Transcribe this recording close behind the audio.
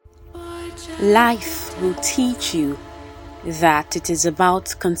Life will teach you that it is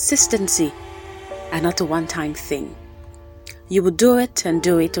about consistency and not a one-time thing. You will do it and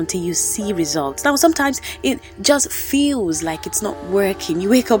do it until you see results. Now, sometimes it just feels like it's not working. You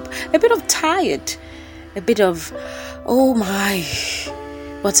wake up a bit of tired, a bit of, oh my,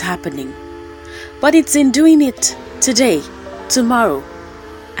 what's happening? But it's in doing it today, tomorrow,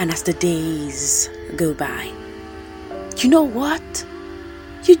 and as the days go by. You know what?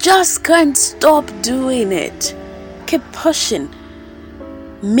 You just can't stop doing it. Keep pushing,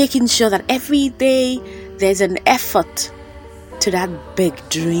 making sure that every day there's an effort to that big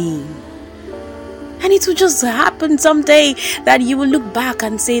dream. And it will just happen someday that you will look back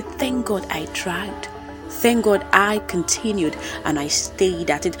and say, thank God I tried. Thank God I continued and I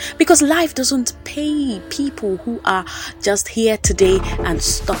stayed at it. Because life doesn't pay people who are just here today and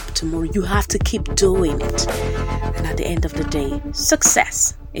stop tomorrow. You have to keep doing it. And at the end of the day,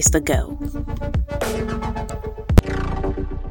 success is the goal.